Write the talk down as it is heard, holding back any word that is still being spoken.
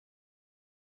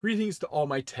Greetings to all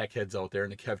my tech heads out there in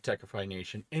the KevTechify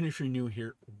Nation, and if you're new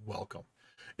here, welcome.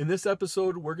 In this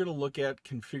episode, we're going to look at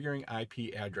configuring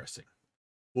IP addressing.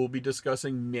 We'll be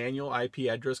discussing manual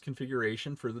IP address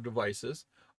configuration for the devices,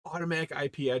 automatic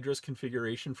IP address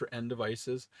configuration for end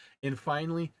devices, and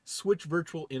finally, switch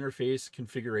virtual interface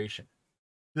configuration.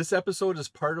 This episode is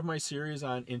part of my series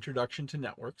on Introduction to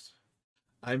Networks.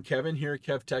 I'm Kevin here at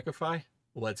KevTechify.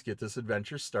 Let's get this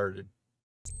adventure started.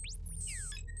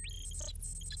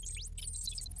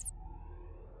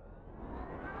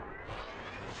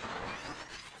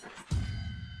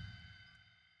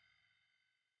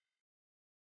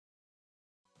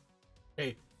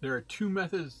 Hey, there are two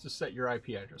methods to set your IP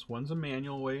address. One's a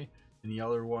manual way, and the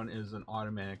other one is an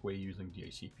automatic way using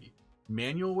DHCP.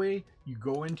 Manual way, you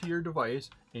go into your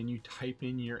device and you type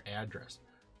in your address.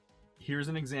 Here's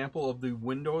an example of the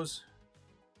Windows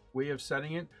way of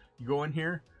setting it. You go in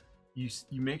here, you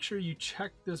make sure you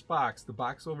check this box, the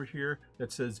box over here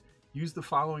that says use the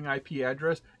following IP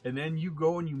address, and then you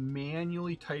go and you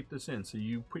manually type this in. So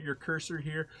you put your cursor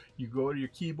here, you go to your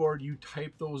keyboard, you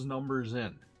type those numbers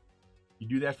in. You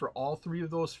do that for all three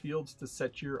of those fields to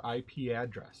set your IP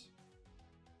address.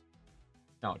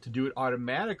 Now, to do it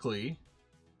automatically,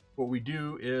 what we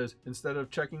do is instead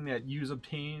of checking that use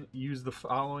the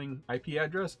following IP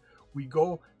address, we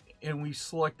go and we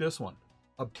select this one,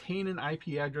 obtain an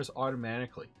IP address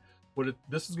automatically. What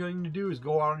this is going to do is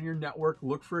go out on your network,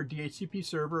 look for a DHCP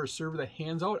server, a server that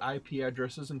hands out IP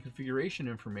addresses and configuration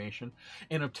information,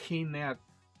 and obtain that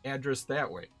address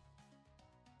that way.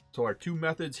 So our two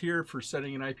methods here for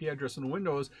setting an IP address in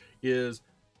Windows is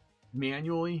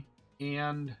manually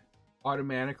and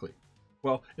automatically.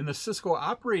 Well, in the Cisco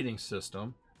operating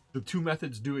system, the two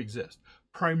methods do exist.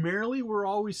 Primarily, we're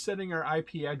always setting our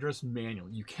IP address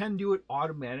manually. You can do it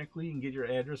automatically and get your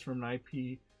address from an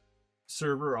IP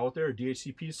server out there, a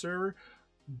DHCP server,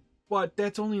 but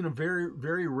that's only in a very,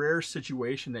 very rare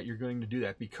situation that you're going to do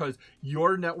that, because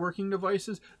your networking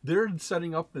devices, they're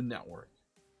setting up the network.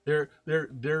 They're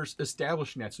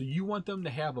establishing that. So you want them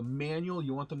to have a manual,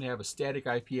 you want them to have a static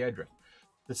IP address.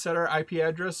 To set our IP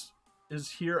address is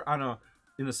here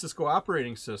in the Cisco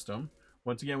operating system.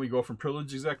 Once again, we go from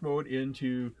privileged exec mode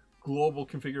into global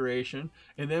configuration,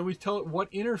 and then we tell it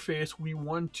what interface we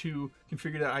want to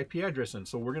configure that IP address in.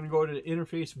 So we're going to go to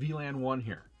interface VLAN 1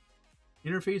 here.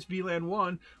 Interface VLAN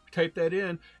 1, we type that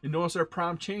in, and notice our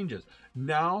prompt changes.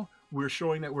 Now we're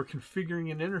showing that we're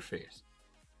configuring an interface.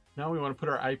 Now we want to put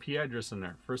our IP address in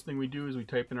there. First thing we do is we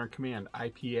type in our command,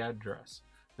 IP address.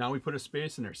 Now we put a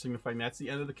space in there, signifying that's the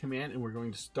end of the command, and we're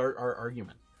going to start our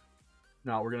argument.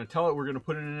 Now we're going to tell it we're going to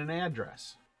put in an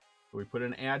address. So we put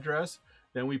in address,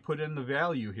 then we put in the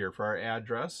value here for our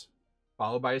address,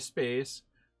 followed by a space.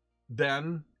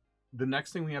 Then the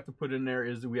next thing we have to put in there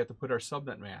is that we have to put our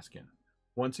subnet mask in.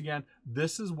 Once again,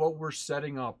 this is what we're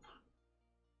setting up,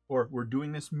 or we're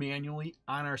doing this manually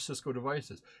on our Cisco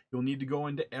devices. You'll need to go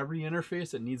into every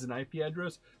interface that needs an IP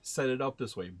address, set it up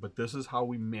this way, but this is how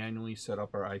we manually set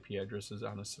up our IP addresses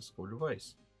on a Cisco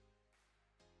device.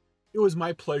 It was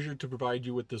my pleasure to provide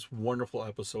you with this wonderful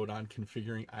episode on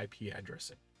configuring IP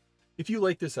addressing. If you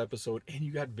like this episode and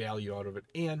you got value out of it,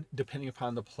 and depending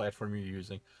upon the platform you're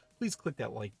using, please click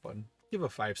that like button, give a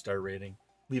 5-star rating,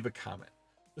 leave a comment.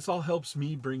 This all helps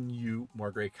me bring you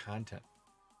more great content.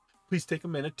 Please take a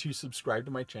minute to subscribe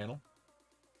to my channel.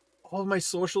 All of my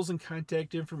socials and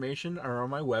contact information are on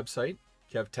my website,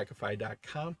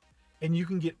 KevTechify.com, and you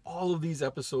can get all of these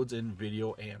episodes in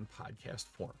video and podcast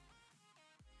form.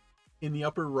 In the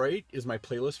upper right is my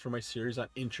playlist for my series on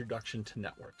Introduction to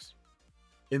Networks.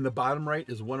 In the bottom right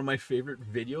is one of my favorite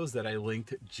videos that I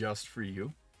linked just for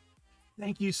you.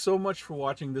 Thank you so much for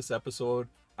watching this episode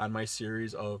on my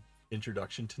series of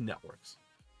Introduction to Networks.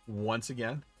 Once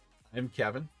again, I'm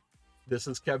Kevin. This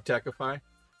is KevTechify.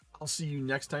 I'll see you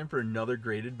next time for another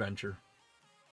great adventure.